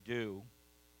do,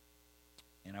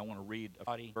 and I want to read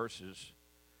a few verses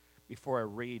before I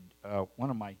read one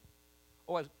of my.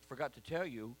 Oh, I forgot to tell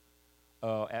you,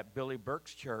 at Billy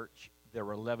Burke's church, there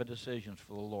were 11 decisions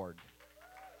for the Lord.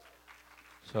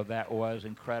 So that was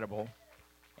incredible.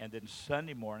 And then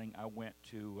Sunday morning, I went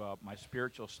to my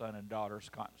spiritual son and daughter,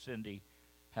 Scott and Cindy,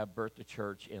 have birth to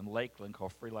church in Lakeland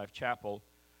called Free Life Chapel.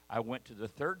 I went to the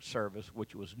third service,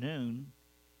 which was noon,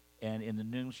 and in the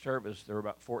noon service, there were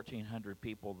about 1,400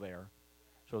 people there.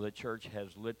 So the church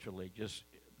has literally just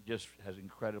has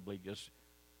incredibly just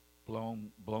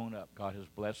blown up. God has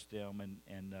blessed them,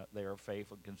 and they are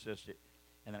faithful and consistent.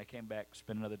 And then I came back,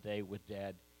 spent another day with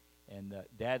Dad, and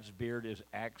Dad's beard is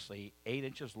actually 8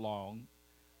 inches long.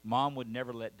 Mom would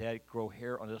never let Dad grow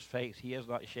hair on his face. He has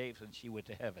not shaved since she went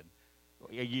to heaven.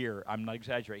 A year. I'm not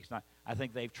exaggerating. It's not. I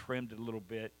think they've trimmed it a little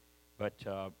bit. But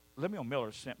Lemuel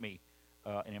Miller sent me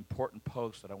an important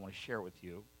post that I want to share with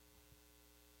you.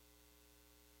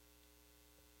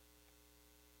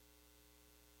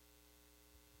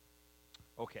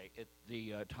 Okay.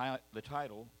 The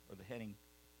title or the heading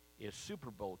is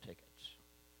Super Bowl tickets.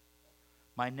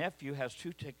 My nephew has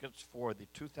 2 tickets for the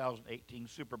 2018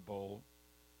 Super Bowl.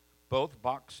 Both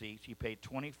box seats. He paid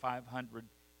 $2,500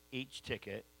 each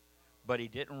ticket, but he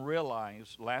didn't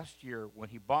realize last year when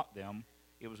he bought them,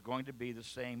 it was going to be the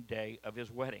same day of his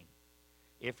wedding.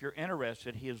 If you're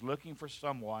interested, he is looking for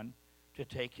someone to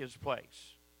take his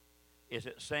place. It's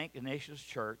at St. Ignatius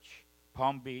Church,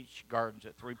 Palm Beach Gardens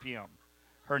at 3 p.m.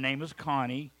 Her name is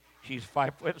Connie. She's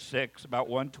 5'6", about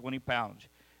 120 pounds.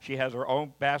 She has her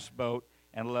own bass boat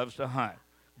and loves to hunt.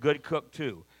 Good cook,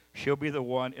 too. She'll be the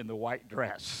one in the white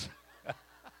dress.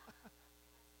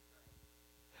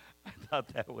 I thought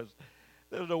there was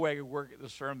no way I could work at the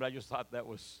sermon, but I just thought that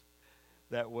was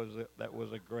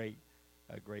a great,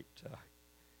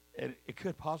 and it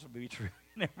could possibly be true.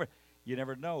 You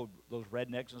never know. Those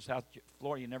rednecks in South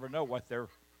Florida, you never know what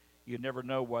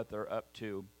they're up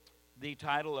to. The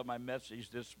title of my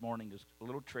message this morning is a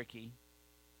little tricky.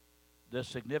 The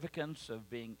significance of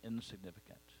being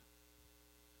insignificant.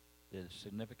 The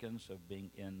significance of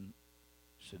being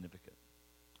insignificant.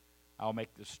 I'll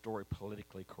make this story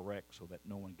politically correct so that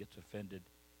no one gets offended,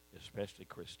 especially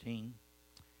Christine.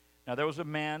 Now, there was a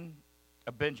man,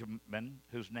 a Benjamin,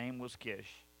 whose name was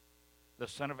Kish, the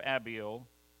son of Abiel,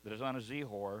 the son of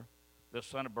Zehor, the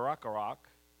son of Barakharach,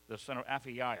 the son of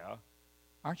Aphiah.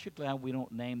 Aren't you glad we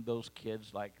don't name those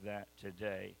kids like that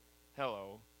today?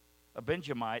 Hello. A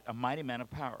Benjamite, a mighty man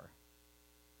of power,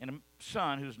 and a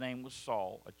son whose name was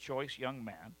Saul, a choice young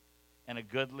man, and a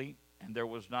goodly, and there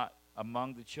was not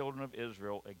among the children of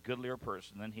Israel a goodlier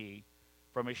person than he.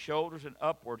 From his shoulders and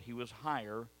upward he was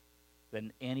higher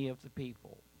than any of the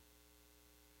people.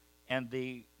 And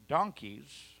the donkeys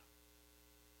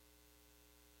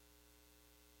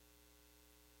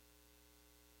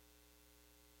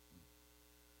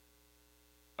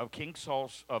of Kish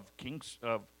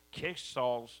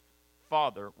Saul's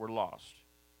father were lost.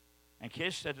 And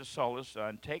Kish said to Saul his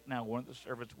son, take now one of the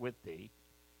servants with thee,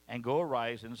 and go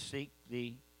arise and seek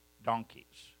the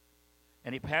donkeys.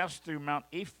 And he passed through Mount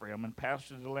Ephraim and passed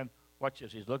through the land. Watch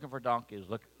this. He's looking for donkeys.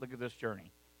 Look at this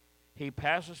journey. He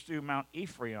passes through Mount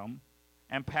Ephraim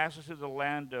and passes through the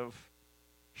land of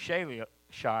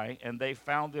Shai, and they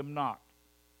found them not.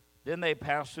 Then they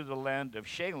passed through the land of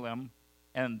Shalem,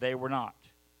 and they were not.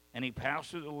 And he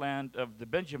passed through the land of the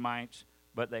Benjamites,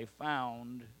 but they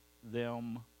found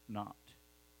them not.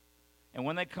 And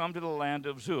when they come to the land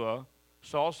of Zua,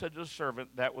 Saul said to the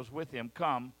servant that was with him,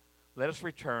 come, let us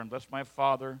return, lest my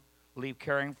father leave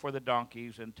caring for the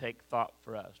donkeys and take thought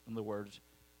for us. In other words,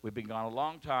 we've been gone a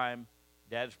long time.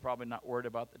 Dad's probably not worried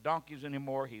about the donkeys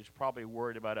anymore. He's probably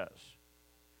worried about us.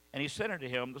 And he said unto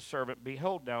him, the servant,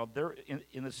 behold now, there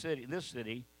in this city,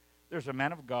 there's a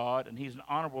man of God, and he's an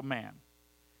honorable man.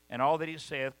 And all that he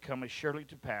saith cometh surely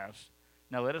to pass.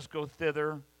 Now let us go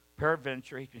thither,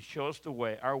 peradventure he can show us the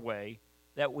way, our way,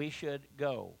 that we should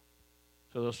go.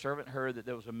 So the servant heard that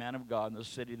there was a man of God in the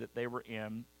city that they were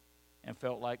in, and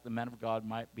felt like the man of God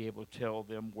might be able to tell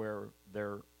them where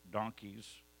their donkeys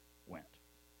went.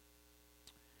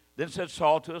 Then said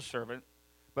Saul to his servant,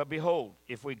 but behold,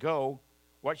 if we go,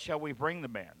 what shall we bring the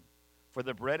man? For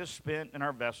the bread is spent in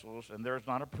our vessels, and there is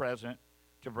not a present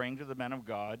to bring to the man of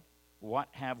God. What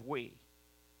have we?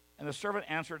 And the servant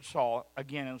answered Saul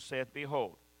again and saith,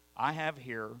 behold, I have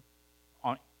here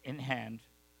in hand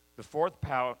the fourth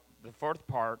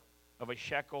part of a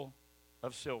shekel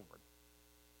of silver,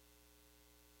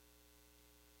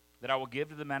 that I will give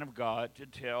to the man of God to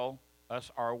tell us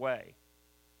our way.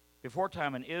 Before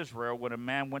time in Israel, when a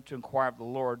man went to inquire of the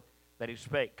Lord, that he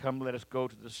spake, come, let us go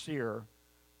to the seer,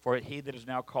 For he that is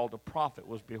now called a prophet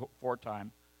was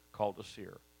beforetime called a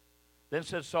seer. Then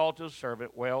said Saul to his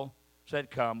servant, well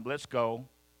said, come, let's go.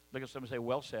 Look at somebody and say,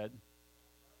 well said.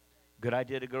 Good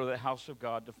idea to go to the house of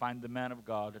God to find the man of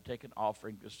God, to take an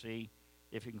offering to see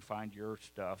if he can find your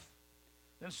stuff.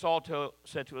 Then Saul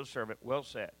said to his servant, well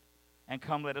said, and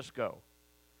come, let us go.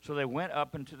 So they went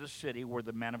up into the city where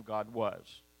the man of God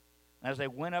was. And as they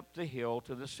went up the hill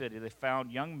to the city, they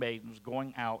found young maidens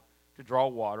going out to draw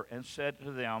water, and said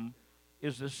to them,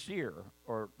 is the seer,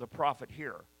 or the prophet,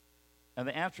 here? And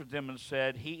they answered them and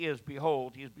said, he is,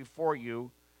 behold, he is before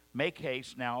you. Make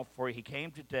haste now, for he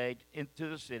came today into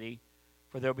the city,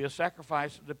 for there will be a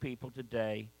sacrifice of the people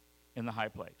today in the high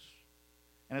place.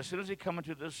 And as soon as he come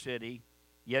into the city,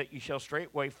 yet you shall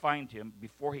straightway find him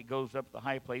before he goes up to the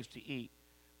high place to eat.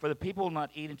 For the people will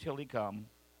not eat until he come,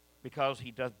 because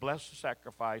he doth bless the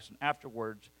sacrifice, and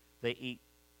afterwards they eat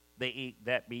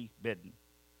that be bidden.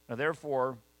 Now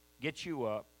therefore get you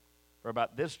up, for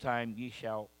about this time ye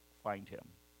shall find him.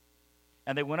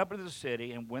 And they went up into the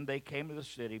city, and when they came to the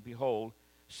city, behold,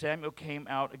 Samuel came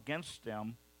out against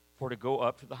them for to go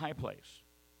up to the high place.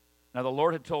 Now the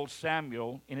Lord had told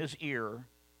Samuel in his ear,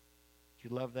 do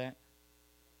you love that?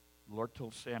 The Lord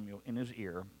told Samuel in his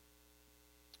ear,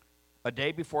 a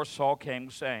day before Saul came,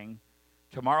 saying,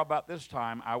 tomorrow about this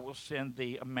time I will send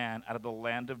thee a man out of the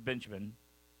land of Benjamin,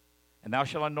 and thou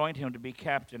shalt anoint him to be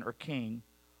captain or king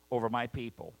over my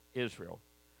people, Israel,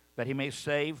 that he may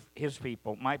save his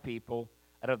people, my people,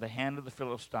 out of the hand of the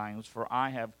Philistines, for I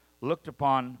have looked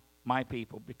upon my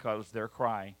people, because their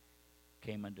cry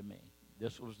came unto me.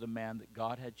 This was the man that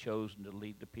God had chosen to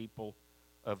lead the people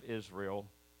of Israel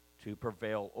to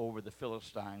prevail over the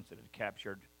Philistines that had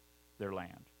captured their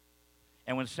land.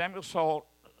 And when Samuel saw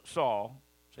Saul,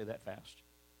 say that fast.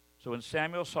 So when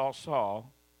Samuel saw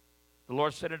Saul, the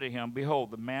Lord said unto him,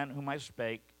 behold, the man whom I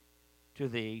spake to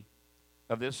thee,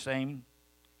 of this same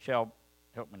shall,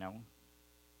 help me now,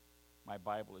 my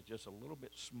Bible is just a little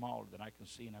bit smaller than I can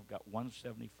see, and I've got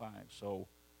 175. So,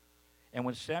 and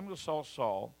when Samuel saw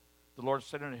Saul, the Lord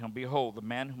said unto him, behold, the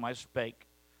man whom I spake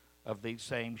of these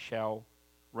same shall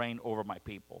reign over my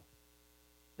people.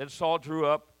 Then Saul drew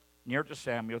up near to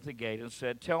Samuel at the gate and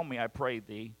said, tell me, I pray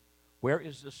thee, where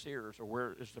is the seer's, or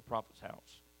where is the prophet's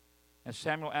house? And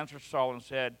Samuel answered Saul and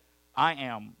said, I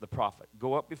am the prophet.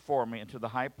 Go up before me into the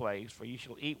high place, for ye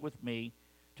shall eat with me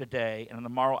today, and on the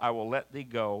morrow I will let thee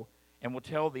go, and will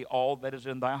tell thee all that is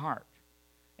in thy heart.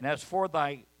 And as for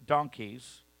thy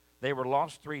donkeys, they were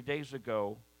lost 3 days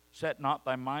ago. Set not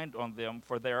thy mind on them,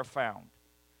 for they are found.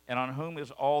 And on whom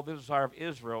is all the desire of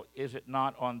Israel? Is it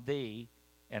not on thee,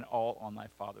 and all on thy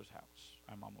father's house?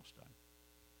 I'm almost done.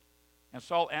 And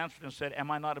Saul answered and said,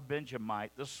 am I not a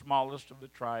Benjamite, the smallest of the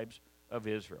tribes of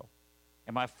Israel?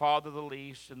 And my father the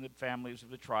least in the families of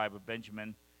the tribe of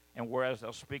Benjamin? And whereas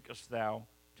thou speakest thou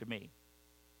to me?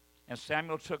 And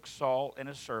Samuel took Saul and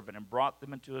his servant, and brought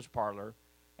them into his parlor,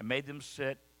 and made them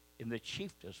sit in the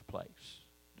chiefest place,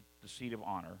 the seat of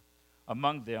honor,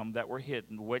 among them that were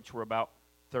hidden, which were about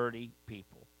 30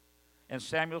 people. And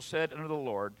Samuel said unto the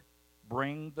Lord,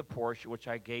 bring the portion which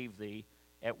I gave thee,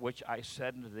 at which I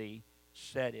said unto thee,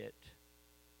 set it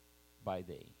by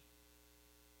thee.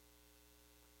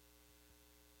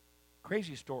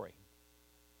 Crazy story.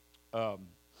 I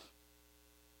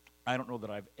don't know that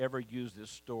I've ever used this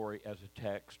story as a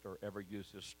text or ever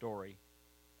used this story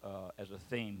as a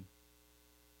theme.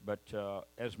 But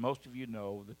as most of you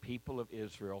know, the people of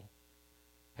Israel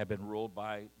have been ruled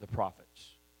by the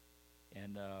prophets.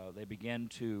 And they began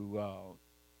to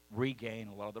regain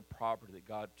a lot of the property that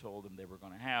God told them they were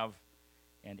going to have.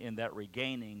 And in that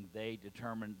regaining, they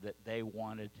determined that they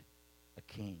wanted a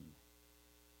king.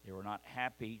 They were not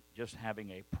happy just having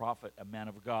a prophet, a man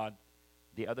of God.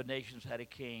 The other nations had a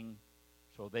king,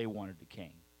 so they wanted a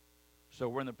king. So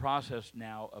we're in the process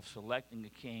now of selecting a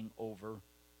king over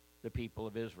the people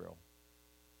of Israel.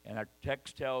 And our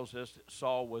text tells us that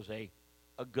Saul was a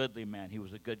goodly man. He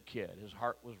was a good kid. His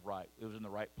heart was right. He was in the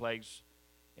right place.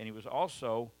 And he was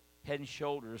also head and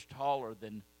shoulders taller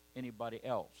than anybody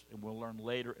else. And we'll learn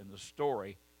later in the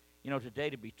story. You know,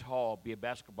 today to be tall, be a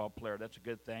basketball player, that's a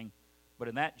good thing. But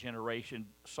in that generation,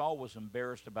 Saul was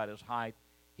embarrassed about his height.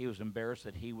 He was embarrassed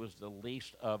that he was the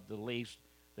least of the least.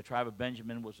 The tribe of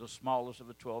Benjamin was the smallest of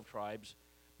the 12 tribes.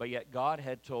 But yet God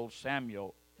had told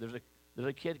Samuel, there's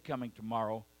a kid coming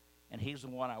tomorrow, and he's the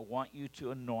one I want you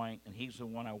to anoint, and he's the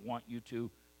one I want you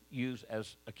to use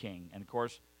as a king. And, of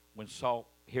course, when Saul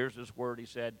hears this word, he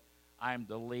said, I'm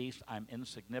the least, I'm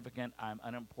insignificant, I'm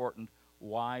unimportant.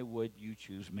 Why would you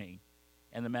choose me?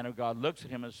 And the man of God looks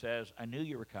at him and says, I knew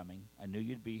you were coming. I knew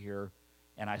you'd be here,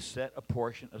 and I set a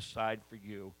portion aside for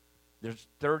you There's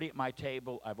 30 at my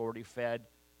table I've already fed,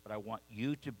 but I want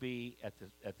you to be at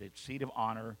the seat of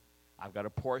honor. I've got a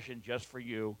portion just for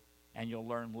you, and you'll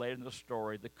learn later in the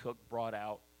story the cook brought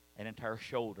out an entire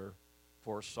shoulder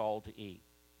for Saul to eat.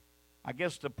 I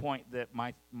guess the point that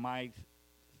my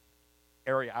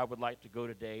area I would like to go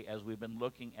today, as we've been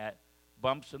looking at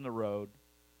bumps in the road,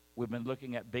 we've been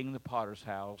looking at being the potter's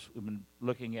house, we've been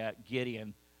looking at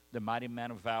Gideon, the mighty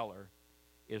man of valor,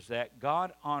 is that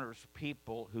God honors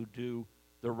people who do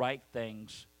the right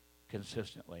things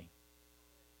consistently.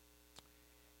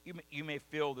 You may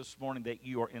feel this morning that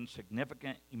you are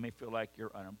insignificant. You may feel like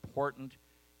you're unimportant.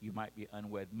 You might be an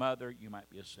unwed mother. You might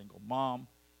be a single mom.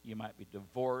 You might be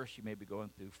divorced. You may be going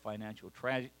through financial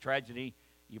tragedy.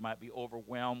 You might be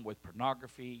overwhelmed with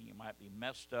pornography. You might be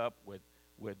messed up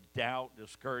with doubt,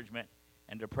 discouragement,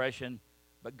 and depression.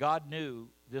 But God knew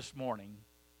this morning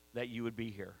that you would be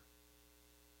here.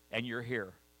 And you're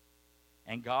here.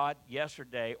 And God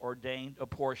yesterday ordained a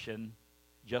portion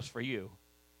just for you.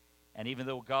 And even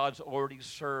though God's already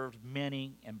served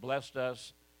many and blessed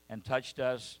us and touched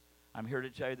us, I'm here to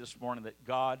tell you this morning that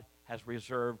God has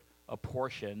reserved a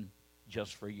portion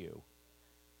just for you.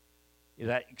 Does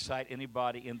that excite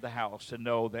anybody in the house to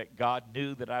know that God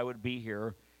knew that I would be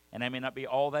here? And I may not be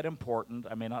all that important.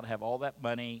 I may not have all that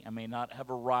money. I may not have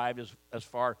arrived as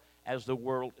far as the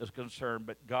world is concerned.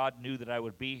 But God knew that I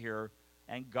would be here,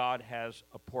 and God has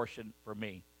a portion for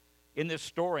me. In this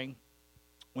story,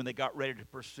 when they got ready to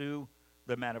pursue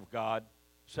the man of God,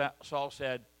 Saul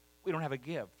said, we don't have a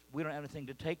gift. We don't have anything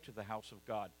to take to the house of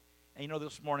God. And you know,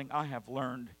 this morning I have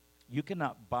learned you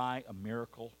cannot buy a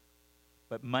miracle,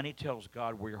 but money tells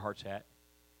God where your heart's at.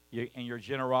 And your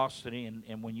generosity,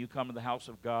 and when you come to the house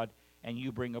of God and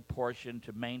you bring a portion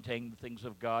to maintain the things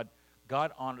of God,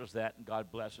 God honors that and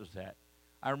God blesses that.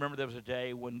 I remember there was a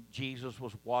day when Jesus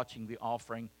was watching the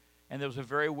offering, and there was a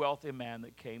very wealthy man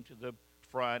that came to the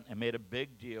front and made a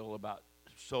big deal about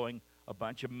sowing a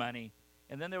bunch of money.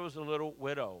 And then there was a little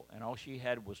widow, and all she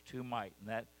had was 2 mite,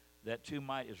 and that 2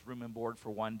 mite is room and board for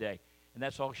one day. And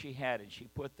that's all she had, and she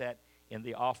put that in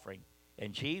the offering.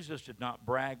 And Jesus did not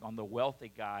brag on the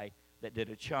wealthy guy that did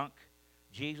a chunk.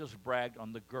 Jesus bragged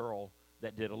on the girl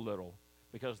that did a little,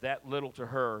 because that little to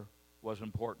her was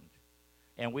important.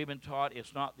 And we've been taught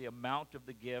it's not the amount of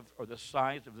the gift or the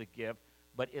size of the gift,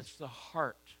 but it's the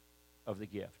heart of the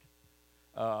gift.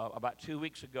 About 2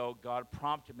 weeks ago, God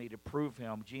prompted me to prove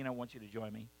him. Gina, I want you to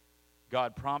join me.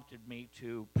 God prompted me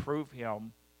to prove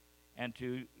him and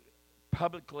to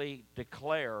publicly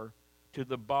declare to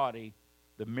the body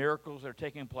the miracles that are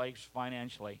taking place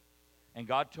financially. And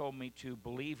God told me to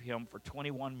believe him for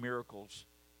 21 miracles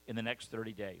in the next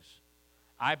 30 days.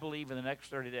 I believe in the next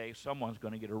 30 days someone's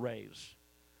going to get a raise.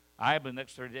 I believe in the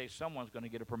next 30 days someone's going to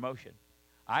get a promotion.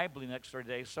 I believe in the next 30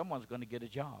 days someone's going to get a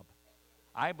job.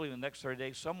 I believe in the next 30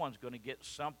 days someone's going to get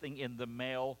something in the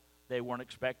mail they weren't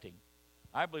expecting.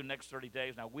 I believe in the next 30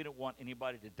 days, now we don't want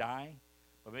anybody to die,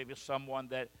 but maybe someone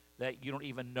that you don't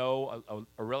even know,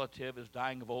 a relative is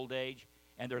dying of old age,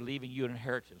 and they're leaving you an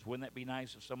inheritance. Wouldn't that be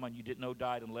nice if someone you didn't know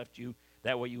died and left you?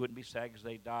 That way you wouldn't be sad because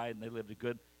they died and they lived a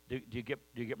good. Do you get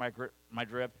my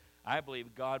drift? I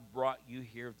believe God brought you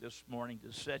here this morning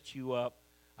to set you up.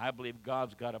 I believe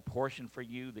God's got a portion for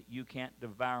you that you can't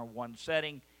devour in one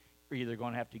setting. You're either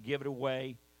going to have to give it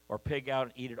away or pig out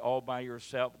and eat it all by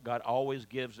yourself. God always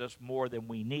gives us more than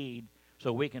we need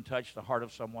so we can touch the heart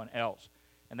of someone else.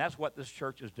 And that's what this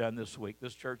church has done this week.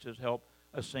 This church has helped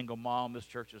a single mom. This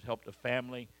church has helped a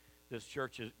family. This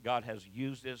church, God has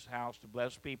used this house to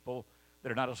bless people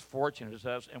that are not as fortunate as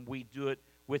us, and we do it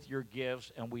with your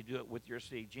gifts, and we do it with your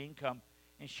seed. Gene, come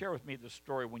and share with me the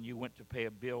story when you went to pay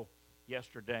a bill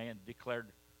yesterday and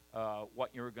declared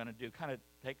what you were going to do. Kind of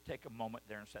take a moment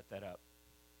there and set that up.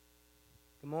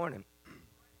 Good morning.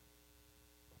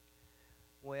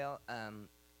 Well,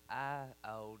 I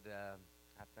owed,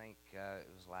 I think it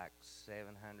was like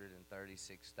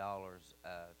 $736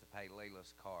 to pay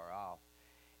Leela's car off.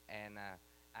 And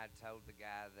I told the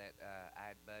guy that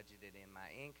I had budgeted in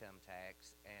my income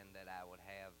tax and that I would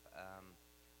have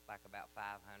like about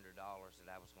 $500 that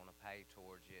I was going to pay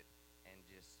towards it and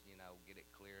just, get it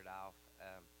cleared off.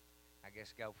 I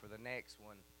guess go for the next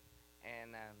one.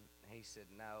 And he said,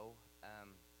 no,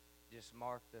 just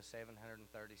mark the 736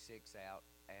 out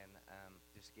and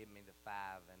just give me the 5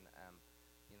 and,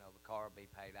 the car will be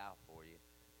paid off for you.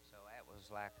 So that was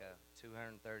like a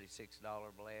 $236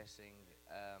 blessing,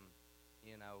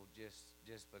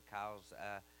 just because,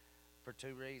 for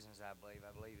 2 reasons, I believe.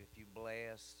 I believe if you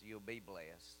bless, you'll be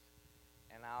blessed.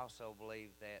 And I also believe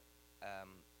that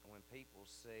when people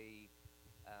see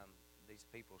these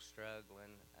people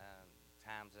struggling,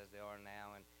 times as they are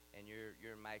now, and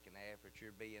you're making the effort,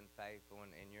 you're being faithful,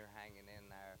 and you're hanging in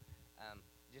there.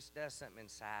 Just does something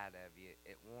inside of you.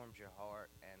 It warms your heart,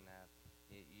 and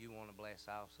you want to bless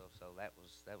also. So that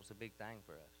was a big thing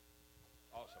for us.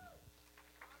 Awesome.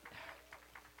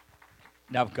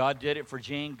 Now, if God did it for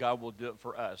Gene, God will do it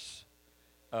for us.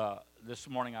 This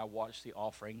morning I watched the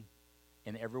offering,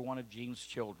 and every one of Gene's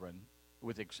children,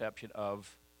 with the exception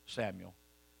of Samuel,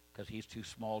 because he's too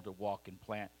small to walk and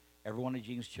plant, every one of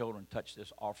Gene's children touched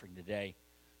this offering today.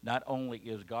 Not only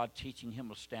is God teaching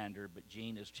him a standard, but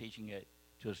Gene is teaching it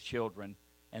to his children,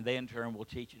 and they in turn will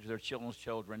teach it to their children's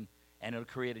children, and it'll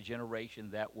create a generation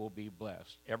that will be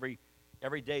blessed.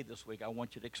 Every day this week, I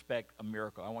want you to expect a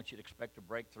miracle. I want you to expect a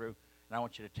breakthrough, and I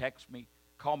want you to text me,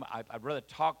 call me. I'd rather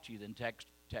talk to you than text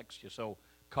you. So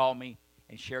call me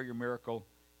and share your miracle.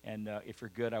 And if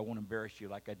you're good, I won't embarrass you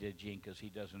like I did Gene, because he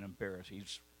doesn't embarrass.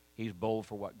 He's bold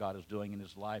for what God is doing in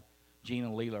his life. Gene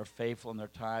and Leela are faithful in their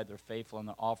tithe. They're faithful in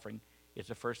their offering. It's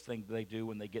the first thing they do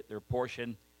when they get their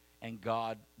portion, and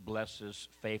God blesses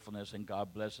faithfulness, and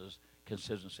God blesses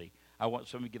consistency. I want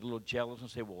somebody to get a little jealous and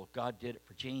say, well, if God did it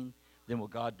for Gene, then will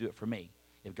God do it for me?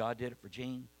 If God did it for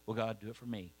Gene, will God do it for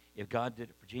me? If God did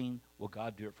it for Gene, will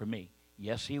God do it for me?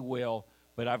 Yes, he will.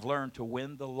 But I've learned to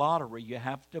win the lottery, you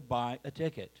have to buy a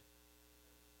ticket.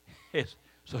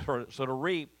 So to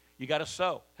reap, you got to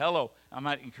sow. Hello, I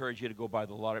might encourage you to go buy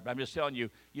the lottery, but I'm just telling you,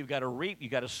 you've got to reap,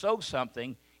 you've got to sow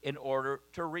something in order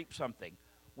to reap something.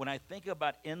 When I think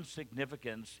about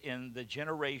insignificance in the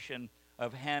generation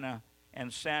of Hannah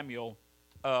and Samuel,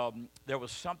 there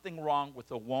was something wrong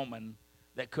with a woman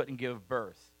that couldn't give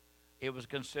birth. It was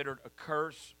considered a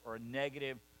curse or a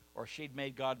negative, or she'd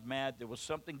made God mad. There was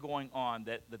something going on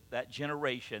that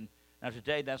generation. Now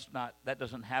today, that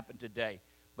doesn't happen today.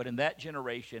 But in that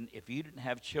generation, if you didn't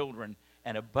have children,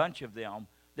 and a bunch of them,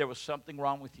 there was something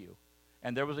wrong with you.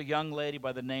 And there was a young lady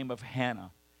by the name of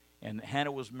Hannah. And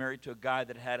Hannah was married to a guy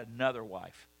that had another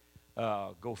wife.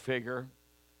 Go figure.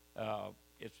 Let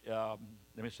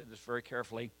me say this very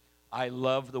carefully. I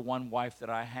love the one wife that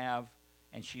I have,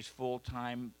 and she's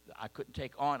full-time. I couldn't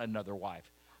take on another wife.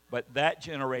 But that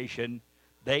generation,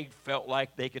 they felt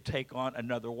like they could take on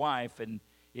another wife. And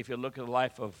if you look at the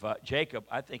life of Jacob,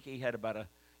 I think he had about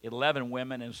 11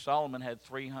 women, and Solomon had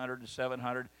 300 and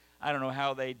 700. I don't know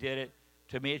how they did it.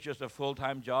 To me, it's just a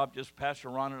full-time job, just Pastor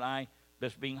Ron and I,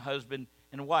 just being husband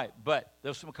and wife. But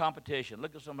there's some competition.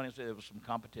 Look at somebody and say there was some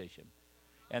competition.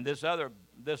 And this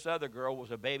other girl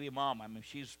was a baby mom. I mean,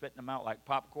 she's spitting them out like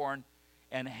popcorn.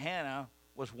 And Hannah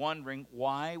was wondering,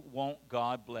 why won't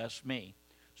God bless me?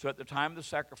 So at the time of the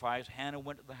sacrifice, Hannah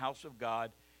went to the house of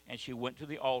God, and she went to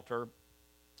the altar.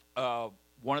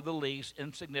 One of the least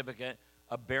insignificant,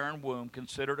 a barren womb,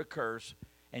 considered a curse.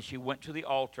 And she went to the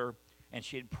altar, and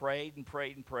she had prayed and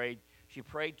prayed and prayed. She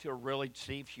prayed to really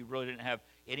see if she really didn't have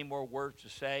any more words to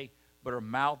say, but her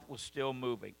mouth was still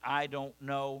moving. I don't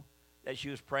know that she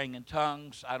was praying in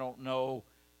tongues. I don't know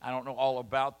all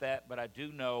about that, but I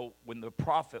do know when the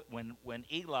prophet, when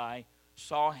Eli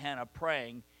saw Hannah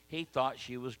praying, he thought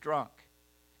she was drunk.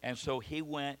 And so he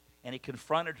went and he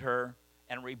confronted her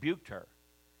and rebuked her.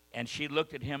 And she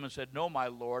looked at him and said, no, my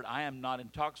Lord, I am not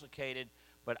intoxicated,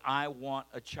 but I want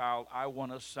a child. I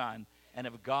want a son. And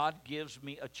if God gives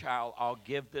me a child, I'll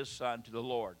give this son to the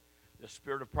Lord. The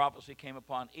spirit of prophecy came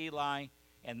upon Eli,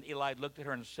 and Eli looked at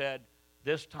her and said,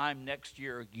 this time next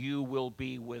year, you will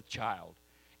be with child.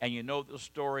 And you know the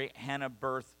story. Hannah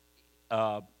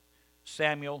birthed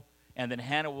Samuel, and then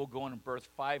Hannah will go on and birth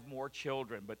 5 more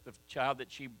children. But the child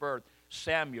that she birthed,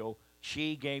 Samuel,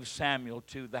 she gave Samuel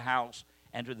to the house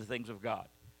and to the things of God.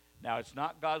 Now, it's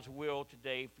not God's will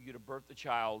today for you to birth the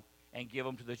child and give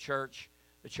them to the church.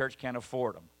 The church can't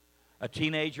afford them. A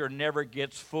teenager never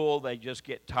gets full. They just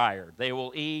get tired. They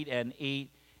will eat and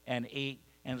eat and eat.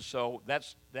 And so that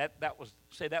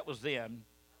was then.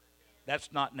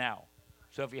 That's not now.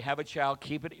 So if you have a child,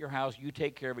 keep it at your house. You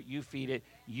take care of it. You feed it.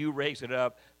 You raise it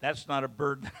up. That's not a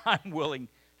burden that I'm willing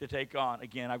to take on.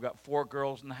 Again, I've got 4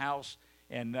 girls in the house,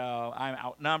 and I'm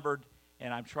outnumbered,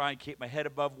 and I'm trying to keep my head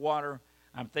above water.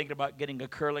 I'm thinking about getting a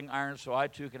curling iron so I,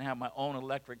 too, can have my own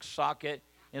electric socket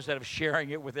instead of sharing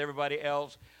it with everybody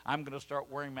else. I'm going to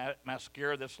start wearing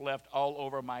mascara that's left all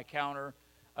over my counter.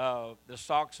 The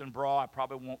socks and bra I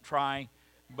probably won't try,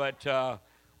 but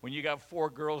when you got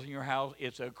 4 girls in your house,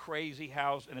 it's a crazy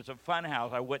house and it's a fun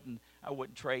house. I wouldn't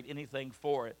trade anything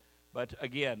for it. But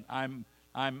again, I'm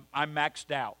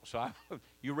maxed out. So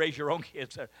you raise your own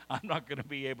kids. I'm not going to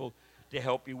be able to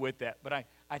help you with that. But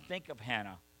I think of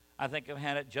Hannah. I think of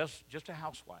Hannah just a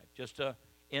housewife, just a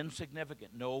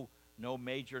insignificant, no no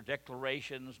major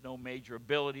declarations, no major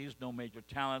abilities, no major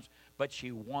talents, but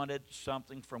she wanted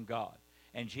something from God.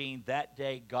 And Jean, that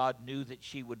day, God knew that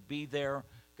she would be there.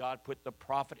 God put the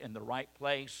prophet in the right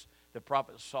place. The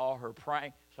prophet saw her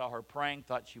praying,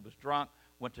 thought she was drunk,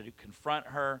 went to confront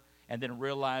her, and then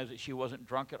realized that she wasn't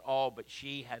drunk at all, but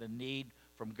she had a need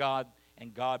from God.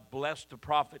 And God blessed the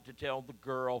prophet to tell the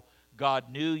girl,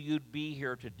 God knew you'd be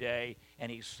here today,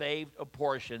 and he saved a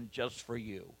portion just for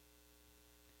you.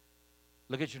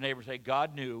 Look at your neighbor and say,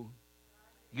 God knew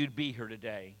you'd be here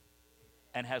today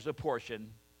and has a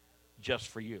portion just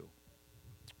for you.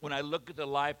 When I look at the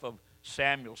life of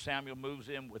Samuel, Samuel moves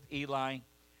in with Eli.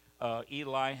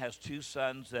 Eli has two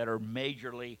sons that are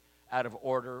majorly out of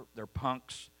order. They're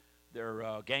punks.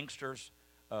 They're gangsters.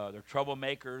 They're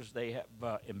troublemakers. They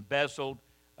have embezzled.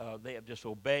 They have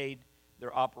disobeyed.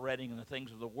 They're operating in the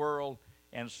things of the world.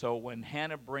 And so when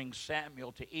Hannah brings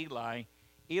Samuel to Eli,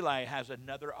 Eli has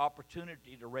another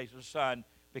opportunity to raise a son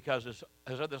because his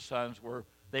other sons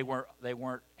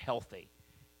weren't healthy.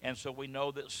 And so we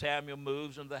know that Samuel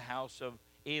moves into the house of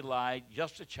Eli,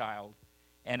 just a child.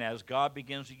 And as God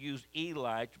begins to use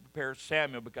Eli to prepare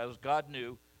Samuel, because God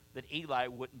knew that Eli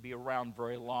wouldn't be around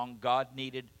very long, God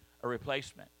needed a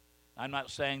replacement. I'm not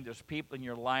saying there's people in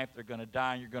your life that are going to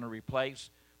die and you're going to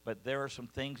replace, but there are some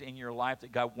things in your life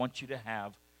that God wants you to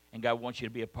have and God wants you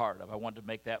to be a part of. I want to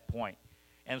make that point.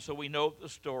 And so we know the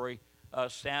story.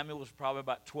 Samuel was probably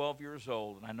about 12 years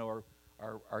old, and I know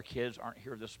our kids aren't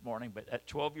here this morning, but at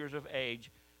 12 years of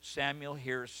age, Samuel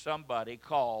hears somebody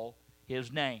call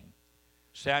his name.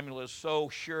 Samuel is so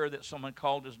sure that someone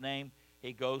called his name,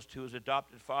 he goes to his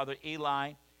adopted father,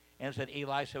 Eli, and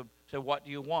Eli said, what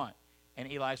do you want?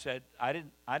 And Eli said, I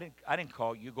didn't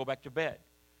call you. Go back to bed.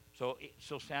 So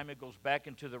Samuel goes back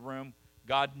into the room,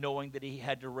 God knowing that he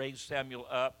had to raise Samuel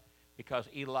up because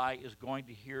Eli is going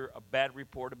to hear a bad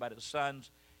report about his sons,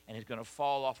 and he's going to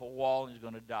fall off a wall and he's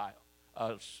going to die.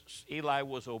 Eli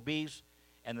was obese,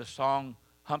 and the song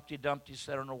Humpty Dumpty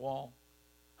sat on a wall.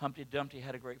 Humpty Dumpty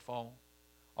had a great fall.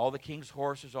 All the king's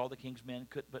horses, all the king's men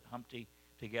couldn't put Humpty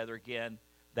together again.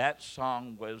 That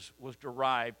song was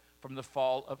derived from the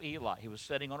fall of Eli. He was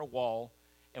sitting on a wall,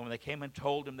 and when they came and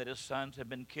told him that his sons had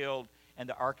been killed and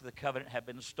the Ark of the Covenant had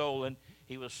been stolen,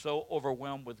 he was so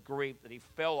overwhelmed with grief that he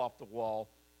fell off the wall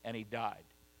and he died.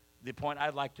 The point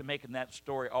I'd like to make in that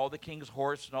story, all the king's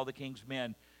horse and all the king's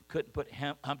men couldn't put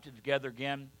Humpty together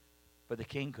again, but the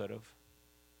king could have.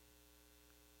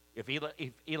 If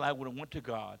Eli would have went to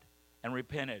God and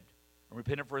repented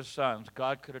for his sons,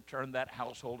 God could have turned that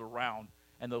household around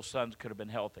and those sons could have been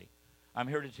healthy. I'm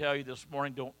here to tell you this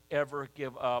morning, don't ever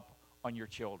give up on your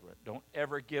children. Don't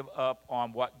ever give up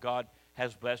on what God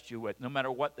has blessed you with, no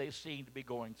matter what they seem to be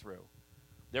going through.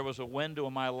 There was a window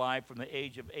in my life from the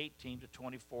age of 18 to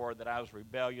 24 that I was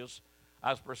rebellious.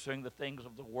 I was pursuing the things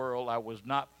of the world. I was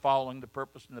not following the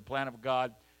purpose and the plan of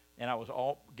God. And I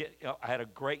had a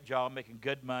great job making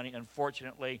good money.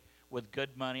 Unfortunately, with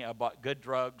good money, I bought good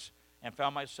drugs and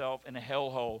found myself in a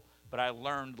hellhole. But I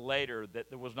learned later that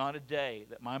there was not a day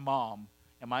that my mom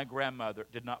and my grandmother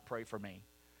did not pray for me.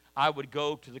 I would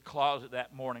go to the closet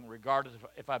that morning, regardless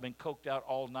if I'd been coked out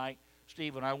all night.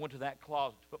 Steve, when I went to that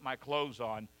closet to put my clothes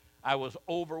on, I was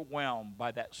overwhelmed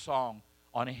by that song,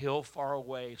 On a Hill Far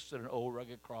Away Stood an Old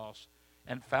Rugged Cross,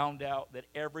 and found out that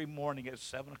every morning at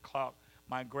 7 o'clock,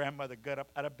 my grandmother got up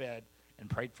out of bed and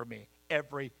prayed for me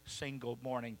every single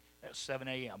morning at 7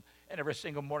 a.m. And every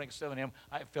single morning at 7 a.m.,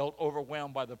 I felt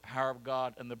overwhelmed by the power of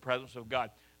God and the presence of God.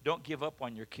 Don't give up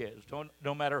on your kids.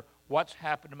 No matter what's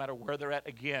happened, no matter where they're at.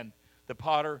 Again, the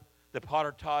potter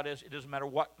taught us it doesn't matter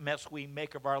what mess we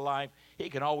make of our life. He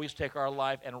can always take our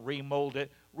life and remold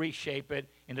it, reshape it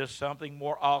into something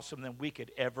more awesome than we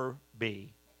could ever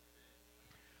be.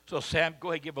 So Sam, go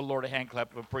ahead and give the Lord a hand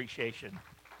clap of appreciation.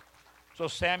 So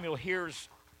Samuel hears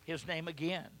his name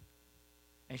again.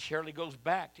 And Shirley goes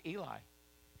back to Eli.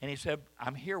 And he said,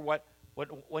 I'm here, what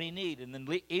do you need? And then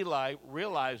Eli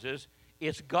realizes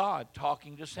it's God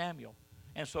talking to Samuel.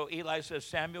 And so Eli says,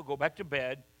 Samuel, go back to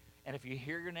bed. And if you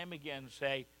hear your name again,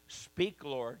 say, speak,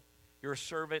 Lord, your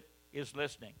servant is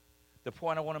listening. The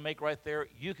point I want to make right there,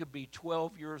 you could be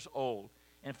 12 years old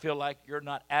and feel like you're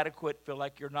not adequate, feel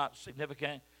like you're not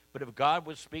significant. But if God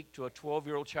would speak to a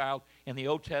 12-year-old child in the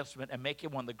Old Testament and make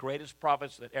him one of the greatest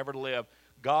prophets that ever lived,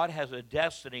 God has a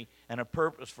destiny and a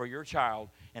purpose for your child.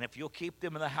 And if you'll keep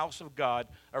them in the house of God,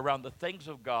 around the things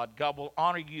of God, God will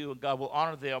honor you and God will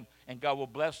honor them and God will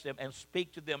bless them and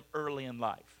speak to them early in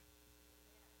life.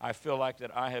 I feel like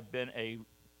that I have been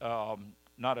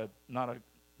not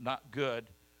good,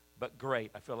 but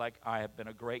great. I feel like I have been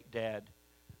a great dad.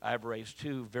 I have raised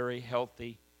two very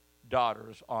healthy,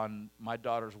 daughters on my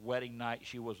daughter's wedding night.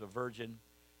 She was a virgin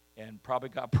and probably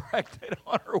got pregnant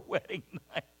on her wedding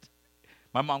night.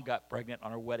 My mom got pregnant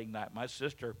on her wedding night. My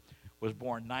sister was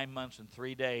born 9 months and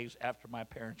 3 days after my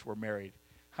parents were married.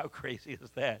 How crazy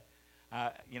is that?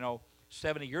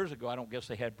 70 years ago, I don't guess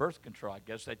they had birth control. I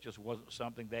guess that just wasn't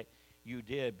something that you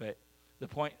did. But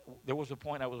there was a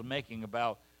point I was making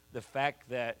about the fact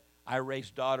that I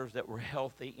raised daughters that were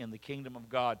healthy in the kingdom of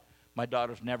God. My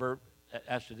daughters never,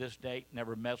 as to this date,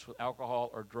 never messed with alcohol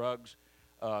or drugs.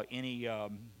 The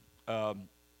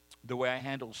way I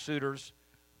handled suitors,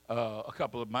 a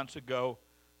couple of months ago,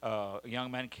 a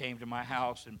young man came to my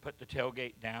house and put the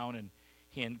tailgate down, and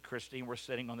he and Christine were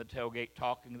sitting on the tailgate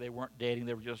talking. They weren't dating,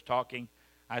 they were just talking.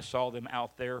 I saw them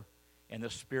out there, and the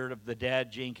spirit of the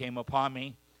dad gene came upon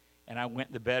me, and I went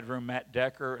in the bedroom, Matt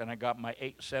Decker, and I got my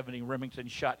 870 Remington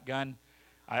shotgun.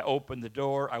 I opened the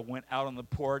door. I went out on the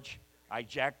porch. I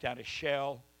jacked out a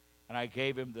shell, and I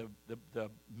gave him the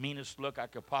meanest look I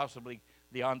could possibly,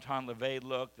 the Anton LaVey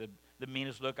look, the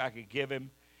meanest look I could give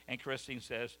him. And Christine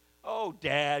says, "Oh,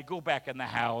 Dad, go back in the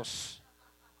house.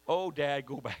 Oh, Dad,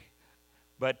 go back."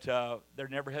 But there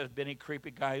never has been any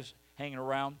creepy guys hanging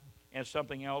around. And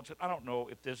something else, I don't know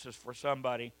if this is for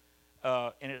somebody,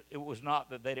 and it was not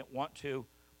that they didn't want to,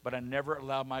 but I never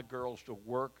allowed my girls to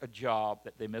work a job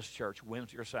that they missed church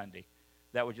Wednesday or Sunday.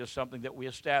 That was just something that we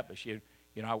established. You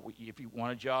know, if you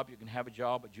want a job, you can have a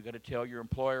job, but you got to tell your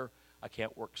employer, "I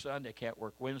can't work Sunday, I can't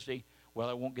work Wednesday." Well,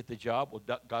 I won't get the job. Well,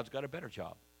 God's got a better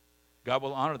job. God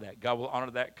will honor that. God will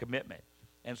honor that commitment.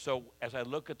 And so as I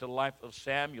look at the life of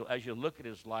Samuel, as you look at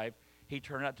his life, he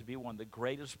turned out to be one of the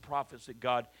greatest prophets that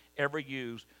God ever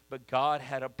used. But God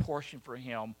had a portion for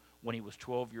him when he was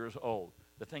 12 years old.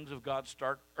 The things of God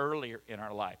start earlier in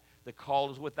our life. The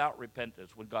call is without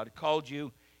repentance. When God called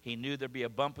you, he knew there'd be a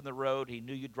bump in the road. He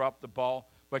knew you dropped the ball,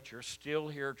 but you're still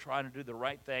here trying to do the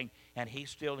right thing, and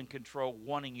he's still in control,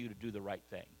 wanting you to do the right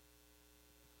thing.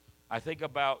 I think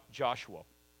about Joshua.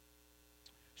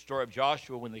 Story of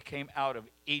Joshua when they came out of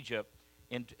Egypt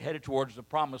and headed towards the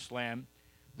promised land.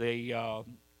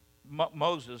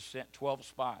 Moses sent 12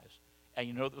 spies, and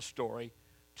you know the story.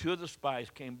 2 of the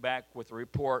spies came back with a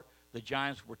report the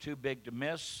giants were too big to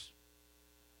miss,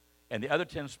 and the other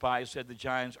 10 spies said the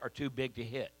giants are too big to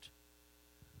hit.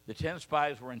 The 10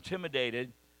 spies were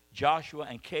intimidated. Joshua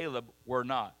and Caleb were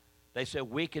not. They said,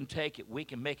 "We can take it, we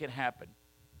can make it happen."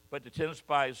 But the 10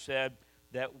 spies said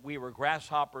that we were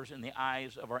grasshoppers in the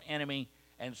eyes of our enemy,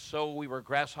 and so we were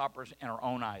grasshoppers in our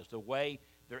own eyes. The way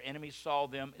their enemies saw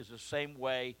them is the same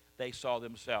way they saw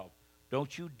themselves.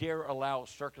 Don't you dare allow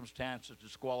circumstances to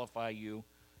disqualify you.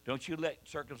 Don't you let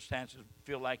circumstances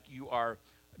feel like you are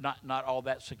not all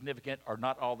that significant or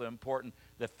not all that important.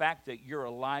 The fact that you're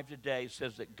alive today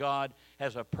says that God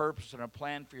has a purpose and a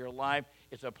plan for your life.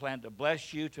 It's a plan to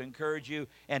bless you, to encourage you,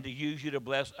 and to use you to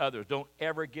bless others. Don't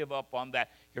ever give up on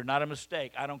that. You're not a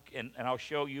mistake. And I'll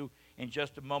show you in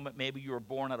just a moment. Maybe you were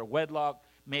born out of wedlock.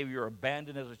 Maybe you were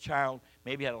abandoned as a child.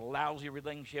 Maybe you had a lousy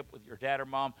relationship with your dad or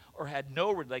mom, or had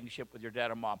no relationship with your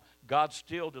dad or mom. God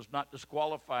still does not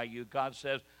disqualify you. God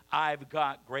says, "I've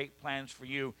got great plans for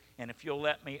you, and if you'll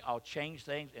let me, I'll change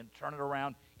things and turn it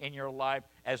around in your life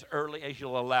as early as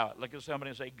you'll allow it." Look at somebody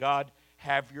and say, "God,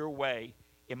 have your way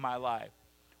in my life."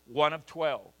 One of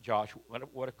 12, Josh.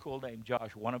 What a cool name,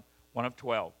 Josh. One of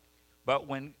 12. But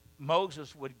when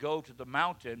Moses would go to the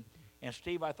mountain, and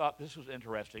Steve, I thought this was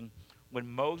interesting. When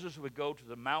Moses would go to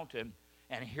the mountain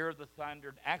and hear the thunder,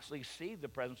 and actually see the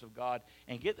presence of God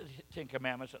and get the 10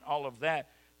 Commandments and all of that,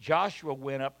 Joshua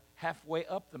went up halfway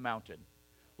up the mountain.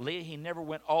 He never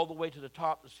went all the way to the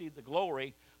top to see the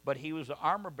glory, but he was the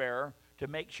armor bearer to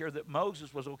make sure that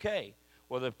Moses was okay.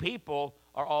 Well, the people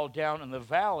are all down in the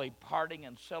valley partying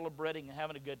and celebrating and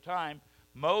having a good time.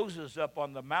 Moses up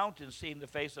on the mountain seeing the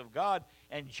face of God,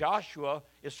 and Joshua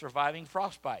is surviving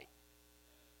frostbite.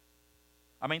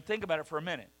 I mean, think about it for a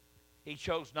minute. He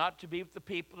chose not to be with the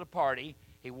people to party.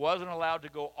 He wasn't allowed to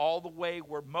go all the way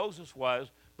where Moses was,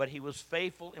 but he was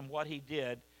faithful in what he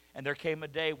did. And there came a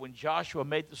day when Joshua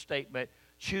made the statement,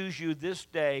 "Choose you this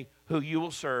day who you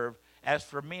will serve. As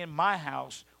for me and my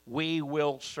house, we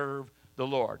will serve the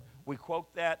Lord." We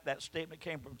quote that. That statement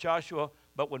came from Joshua.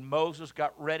 But when Moses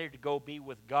got ready to go be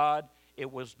with God,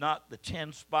 it was not the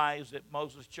 10 spies that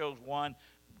Moses chose one.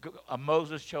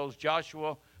 Moses chose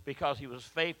Joshua because he was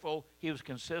faithful, he was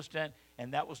consistent,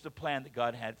 and that was the plan that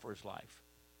God had for his life.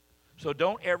 So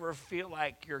don't ever feel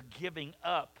like you're giving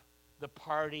up the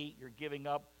party, you're giving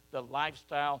up the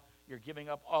lifestyle, you're giving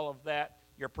up all of that.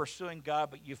 You're pursuing God,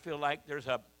 but you feel like there's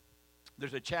a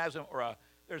chasm, or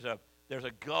there's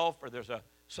a gulf, or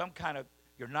some kind of,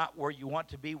 you're not where you want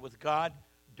to be with God.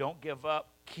 Don't give up.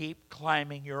 Keep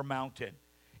climbing your mountain.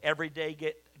 Every day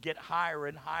get higher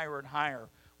and higher and higher.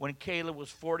 When Caleb was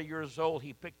 40 years old,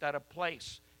 he picked out a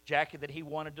place, Jackie, that he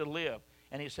wanted to live.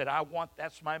 And he said,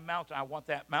 that's my mountain. I want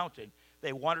that mountain.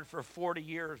 They wandered for 40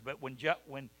 years, but when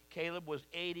Caleb was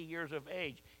 80 years of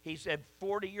age, he said,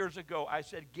 40 years ago, I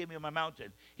said, give me my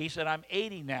mountain. He said, I'm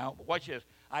 80 now, but watch this.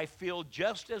 I feel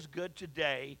just as good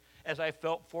today as I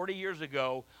felt 40 years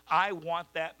ago. I want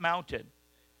that mountain.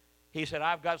 He said,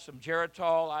 I've got some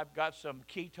Geritol, I've got some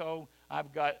keto,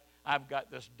 I've got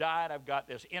this diet, I've got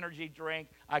this energy drink,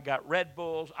 I've got Red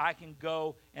Bulls. I can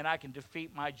go and I can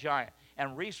defeat my giant.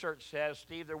 And research says,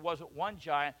 Steve, there wasn't one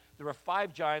giant. There were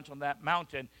 5 giants on that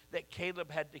mountain that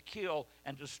Caleb had to kill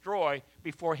and destroy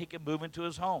before he could move into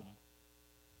his home.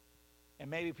 And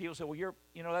maybe people say, well,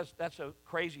 that's a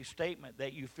crazy statement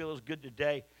that you feel is good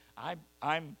today.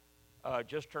 I'm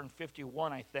just turned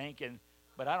 51, I think,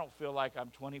 but I don't feel like I'm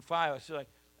 25. I feel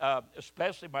like,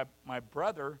 especially my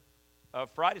brother,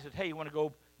 Friday said, hey, you want to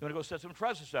go set some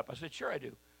trusses up? I said, sure I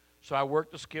do. So I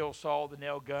worked the skill saw, the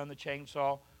nail gun, the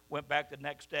chainsaw, went back the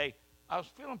next day. I was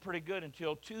feeling pretty good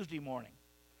until Tuesday morning.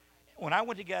 When I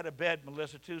went to get out of bed,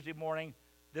 Melissa, Tuesday morning,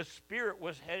 the spirit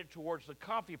was headed towards the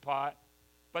coffee pot,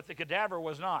 but the cadaver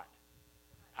was not.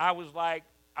 I was like,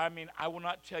 I will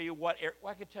not tell you what.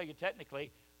 Well, I could tell you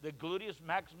technically, the gluteus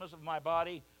maximus of my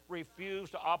body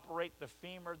refused to operate the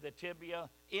femur, the tibia,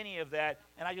 any of that.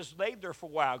 And I just laid there for a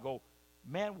while. Go,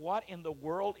 man, what in the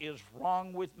world is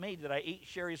wrong with me? Did I eat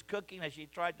Sherry's cooking? Has she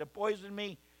tried to poison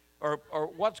me? Or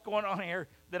what's going on here?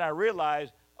 Then I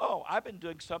realized, I've been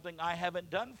doing something I haven't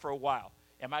done for a while.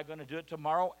 Am I going to do it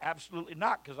tomorrow? Absolutely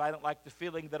not, because I don't like the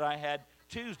feeling that I had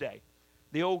Tuesday.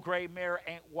 The old gray mare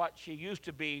ain't what she used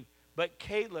to be. But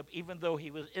Caleb, even though he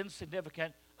was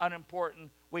insignificant, unimportant,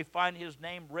 we find his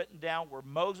name written down where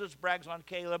Moses brags on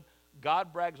Caleb,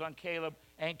 God brags on Caleb,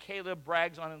 and Caleb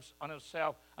brags on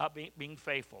himself being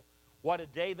faithful. What a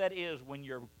day that is when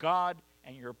your God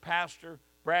and your pastor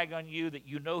brag on you that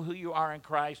you know who you are in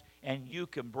Christ and you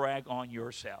can brag on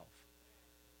yourself.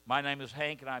 My name is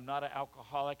Hank, and I'm not an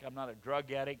alcoholic. I'm not a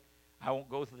drug addict. I won't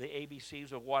go through the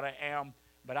ABCs of what I am,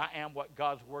 but I am what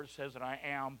God's Word says that I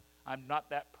am. I'm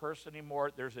not that person anymore.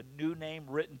 There's a new name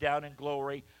written down in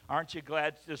glory. Aren't you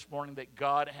glad this morning that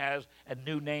God has a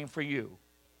new name for you?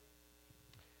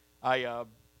 I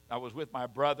was with my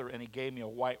brother, and he gave me a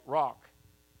white rock,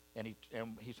 and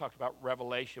he talked about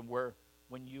Revelation, where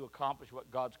when you accomplish what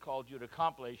God's called you to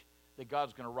accomplish, that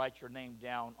God's going to write your name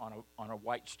down on a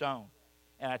white stone.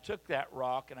 And I took that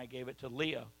rock and I gave it to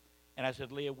Leah, and I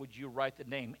said, Leah, would you write the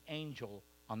name Angel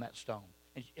on that stone?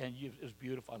 And it was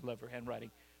beautiful. I love her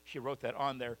handwriting. She wrote that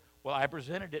on there. Well, I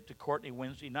presented it to Courtney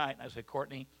Wednesday night, and I said,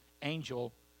 Courtney,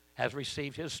 Angel has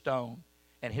received his stone,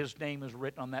 and his name is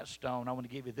written on that stone. I want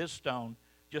to give you this stone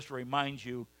just to remind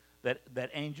you that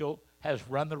Angel has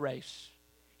run the race.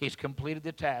 He's completed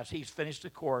the task. He's finished the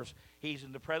course. He's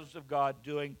in the presence of God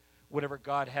doing whatever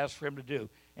God has for him to do.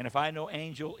 And if I know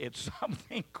Angel, it's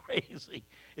something crazy.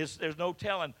 There's no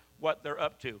telling what they're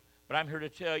up to. But I'm here to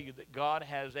tell you that God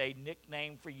has a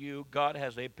nickname for you. God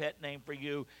has a pet name for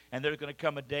you. And there's going to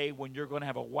come a day when you're going to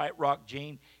have a White Rock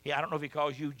Gene. I don't know if he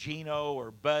calls you Gino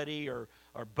or Buddy or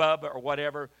Bubba or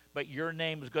whatever, but your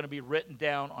name is going to be written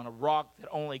down on a rock that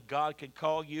only God can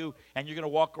call you. And you're going to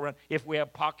walk around. If we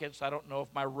have pockets, I don't know if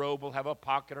my robe will have a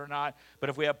pocket or not, but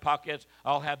if we have pockets,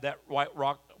 I'll have that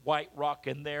white rock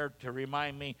in there to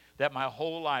remind me that my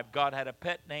whole life God had a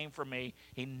pet name for me.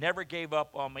 He never gave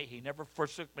up on me. He never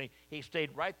forsook me. He stayed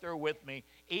right there with me,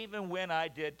 even when I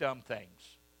did dumb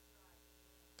things.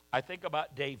 I think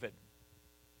about David.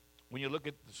 When you look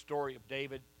at the story of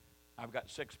David, I've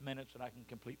got 6 minutes, and I can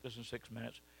complete this in 6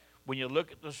 minutes. When you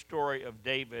look at the story of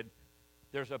David,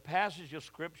 there's a passage of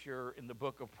Scripture in the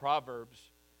book of Proverbs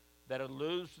that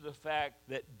alludes to the fact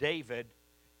that David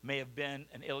may have been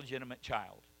an illegitimate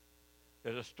child.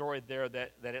 There's a story there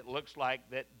that it looks like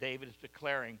that David is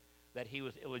declaring that he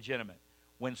was illegitimate.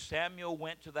 When Samuel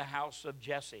went to the house of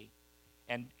Jesse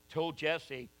and told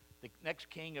Jesse, the next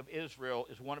king of Israel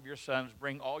is one of your sons,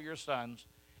 bring all your sons.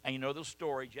 And you know the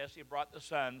story. Jesse brought the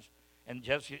sons, and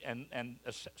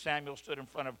Samuel stood in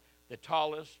front of the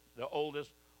tallest, the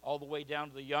oldest, all the way down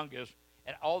to the youngest,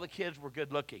 and all the kids were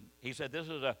good looking. He said,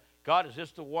 God, is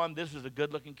this the one? This is a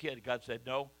good looking kid. God said,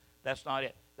 no, that's not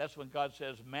it. That's when God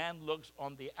says, man looks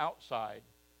on the outside,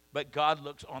 but God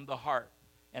looks on the heart.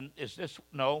 And is this?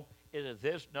 No. Is it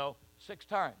this? No. 6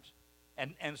 times.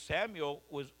 And Samuel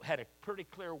had a pretty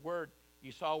clear word.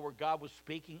 You saw where God was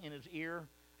speaking in his ear.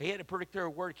 He had a pretty clear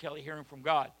word, Kelly, hearing from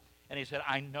God. And he said,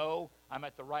 I know I'm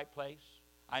at the right place.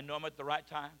 I know I'm at the right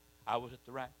time. I was at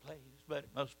the right place, but it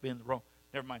must be in the wrong.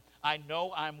 Never mind. I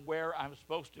know I'm where I'm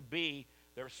supposed to be.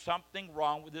 There's something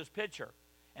wrong with this picture.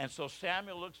 And so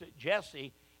Samuel looks at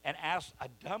Jesse and asks a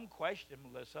dumb question,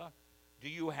 Melissa. Do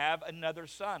you have another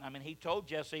son? I mean, he told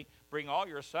Jesse, bring all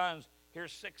your sons.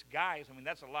 Here's 6 guys. I mean,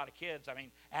 that's a lot of kids. I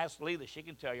mean, ask Leela. She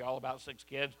can tell you all about 6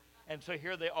 kids. And so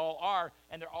here they all are,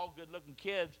 and they're all good-looking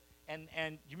kids. And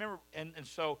you remember, and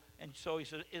so he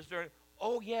says, is there,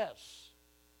 oh, yes,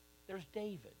 there's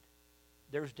David.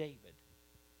 There's David.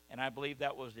 And I believe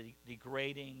that was the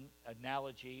degrading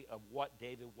analogy of what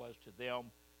David was to them.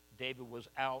 David was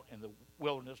out in the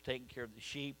wilderness taking care of the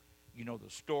sheep. You know the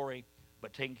story.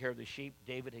 But taking care of the sheep,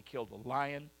 David had killed a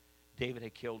lion. David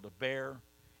had killed a bear.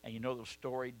 And you know the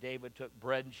story. David took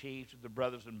bread and cheese to the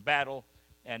brothers in battle.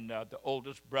 And the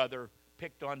oldest brother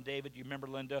picked on David. You remember,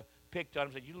 Linda? Picked on him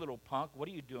and said, you little punk, what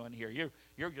are you doing here?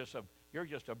 You're just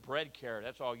a bread carrot.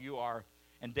 That's all you are.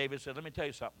 And David said, let me tell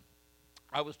you something.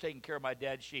 I was taking care of my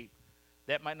dad's sheep.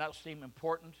 That might not seem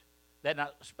important. That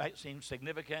might seem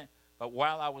significant. But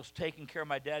while I was taking care of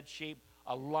my dad's sheep,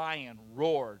 a lion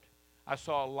roared. I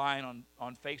saw a lion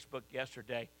on Facebook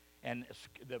yesterday. And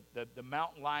the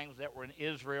mountain lions that were in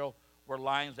Israel were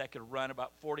lions that could run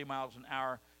about 40 miles an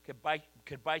hour, could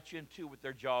bite you in two with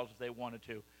their jaws if they wanted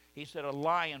to. He said a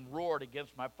lion roared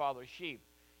against my father's sheep.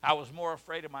 I was more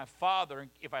afraid of my father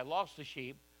if I lost the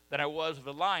sheep than I was of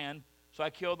the lion, so I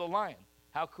killed the lion.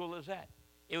 How cool is that?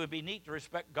 It would be neat to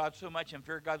respect God so much and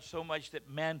fear God so much that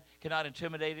men cannot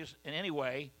intimidate us in any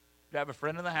way, to have a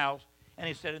friend in the house. And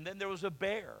he said, and then there was a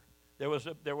bear. There was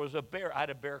a bear. I had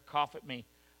a bear cough at me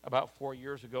about 4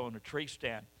 years ago in a tree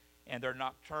stand. And they're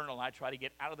nocturnal. I try to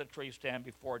get out of the tree stand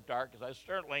before dark because I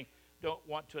certainly don't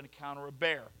want to encounter a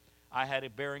bear. I had a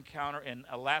bear encounter in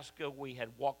Alaska. We had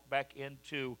walked back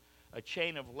into a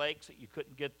chain of lakes that you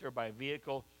couldn't get there by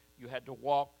vehicle. You had to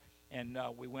walk. And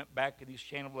we went back to these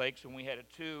chain of lakes, and we had a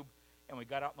tube, and we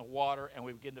got out in the water, and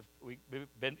we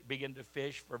began to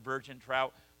fish for virgin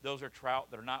trout. Those are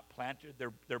trout that are not planted.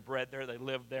 They're bred there. They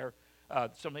live there.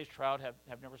 Some of these trout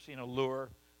have never seen a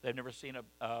lure. They've never seen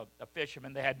a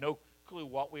fisherman. They had no clue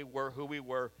what we were, who we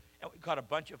were, and we caught a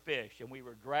bunch of fish, and we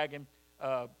were dragging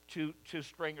two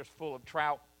stringers full of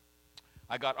trout.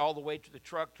 I got all the way to the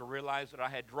truck to realize that I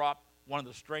had dropped one of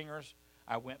the stringers.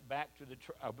 I went back to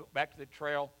the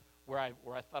trail where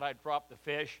I thought I dropped the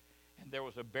fish, and there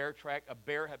was a bear track. A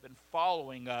bear had been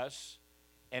following us,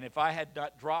 and if I had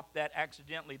not dropped that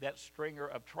accidentally, that stringer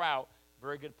of trout,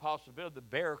 very good possibility the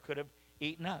bear could have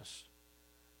eaten us.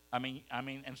 I mean,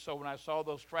 and so when I saw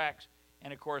those tracks,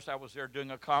 and of course I was there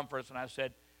doing a conference, and I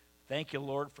said, thank you,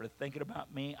 Lord, for thinking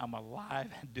about me. I'm alive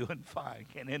and doing fine.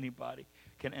 Can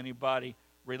anybody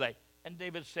relate? And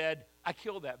David said, I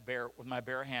killed that bear with my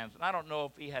bare hands. And I don't know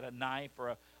if he had a knife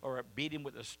or beat him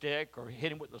with a stick or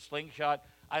hit him with a slingshot.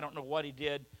 I don't know what he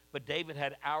did. But David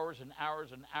had hours and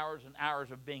hours and hours and hours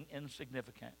of being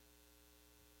insignificant.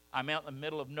 I'm out in the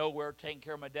middle of nowhere taking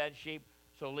care of my dad's sheep.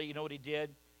 So Lee, you know what he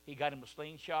did? He got him a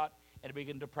slingshot and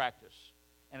began to practice.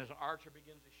 And as an archer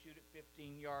begins to shoot at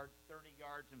 15 yards, 30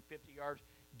 yards, and 50 yards,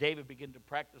 David began to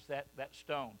practice that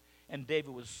stone. And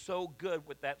David was so good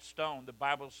with that stone, the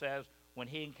Bible says, when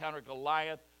he encountered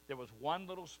Goliath, there was one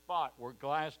little spot where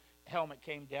Goliath's helmet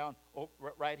came down. Oh,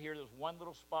 right here, there's one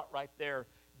little spot right there.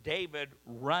 David,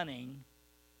 running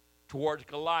towards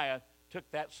Goliath,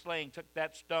 took that sling, took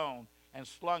that stone, and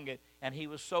slung it. And he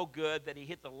was so good that he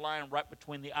hit the lion right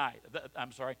between the eyes.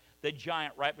 The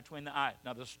giant right between the eyes.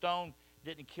 Now, the stone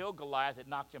didn't kill Goliath. It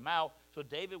knocked him out. So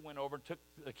David went over and took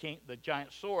the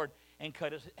giant sword and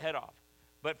cut his head off.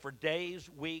 But for days,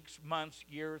 weeks, months,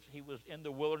 years, he was in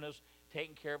the wilderness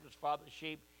taking care of his father's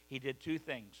sheep. He did two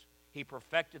things. He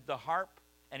perfected the harp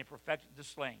and he perfected the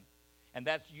sling. And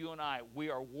that's you and I. We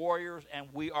are warriors and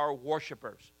we are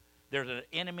worshipers. There's an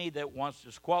enemy that wants to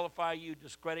disqualify you,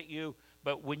 discredit you.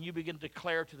 But when you begin to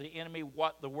declare to the enemy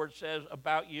what the word says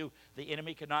about you, the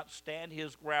enemy cannot stand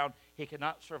his ground. He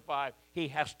cannot survive. He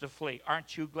has to flee.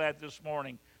 Aren't you glad this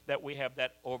morning that we have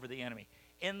that over the enemy?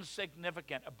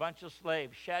 Insignificant, a bunch of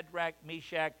slaves, Shadrach,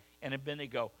 Meshach, and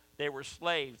Abednego. They were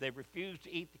slaves. They refused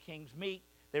to eat the king's meat.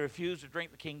 They refused to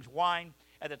drink the king's wine.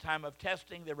 At the time of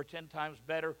testing, they were 10 times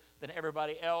better than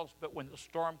everybody else. But when the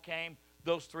storm came,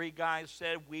 those three guys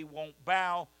said, we won't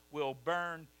bow, we'll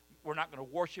burn. We're not going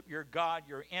to worship your God,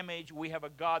 your image. We have a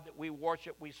God that we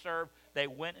worship, we serve. They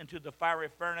went into the fiery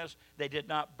furnace. They did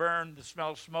not burn. The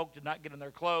smell of smoke did not get in their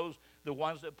clothes. The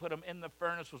ones that put them in the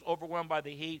furnace was overwhelmed by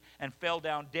the heat and fell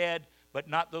down dead, but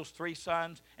not those three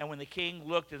sons. And when the king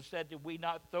looked and said, did we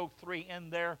not throw three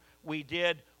in there? We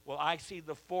did. Well, I see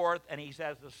the fourth, and he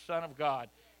says the Son of God.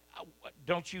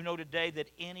 Don't you know today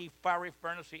that any fiery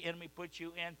furnace the enemy puts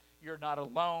you in, you're not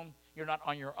alone. You're not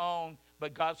on your own.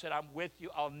 But God said, I'm with you.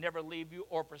 I'll never leave you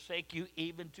or forsake you,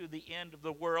 even to the end of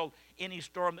the world. Any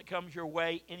storm that comes your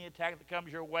way, any attack that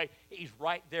comes your way, He's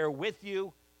right there with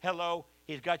you. Hello.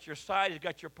 He's got your side. He's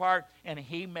got your part. And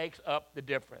He makes up the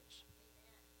difference.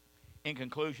 In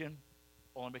conclusion,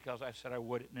 only because I said I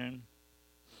would at noon,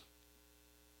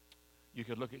 you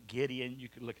could look at Gideon. You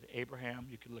could look at Abraham.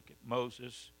 You could look at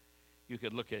Moses. You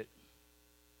could look at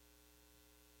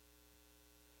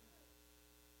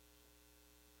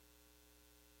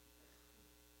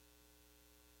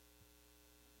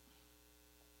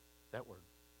that word.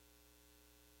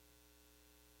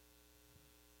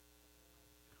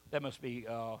 That must be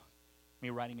me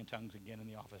writing in tongues again in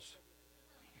the office.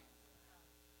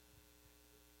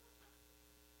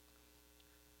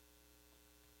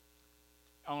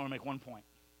 I want to make one point.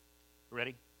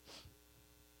 Ready?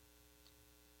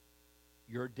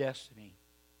 Your destiny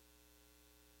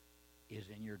is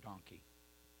in your donkey.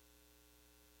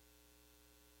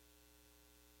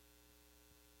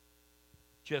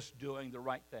 Just doing the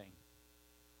right thing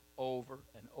over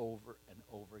and over and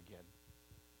over again.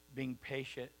 Being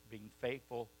patient, being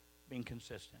faithful, being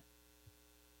consistent.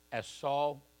 As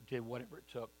Saul did whatever it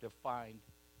took to find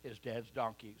his dad's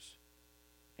donkeys.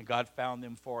 And God found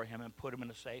them for him and put him in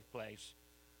a safe place.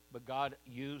 But God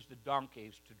used the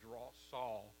donkeys to draw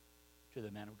Saul to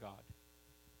the man of God.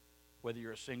 Whether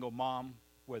you're a single mom,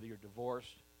 whether you're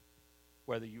divorced,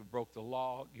 whether you broke the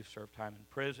law, you've served time in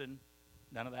prison,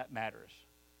 none of that matters.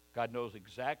 God knows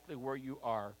exactly where you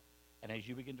are. And as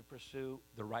you begin to pursue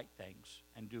the right things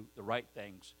and do the right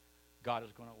things, God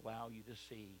is going to allow you to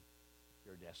see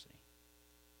your destiny.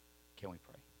 Can we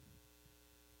pray?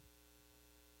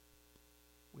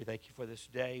 We thank you for this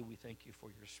day. We thank you for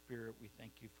your Spirit. We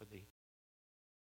thank you for the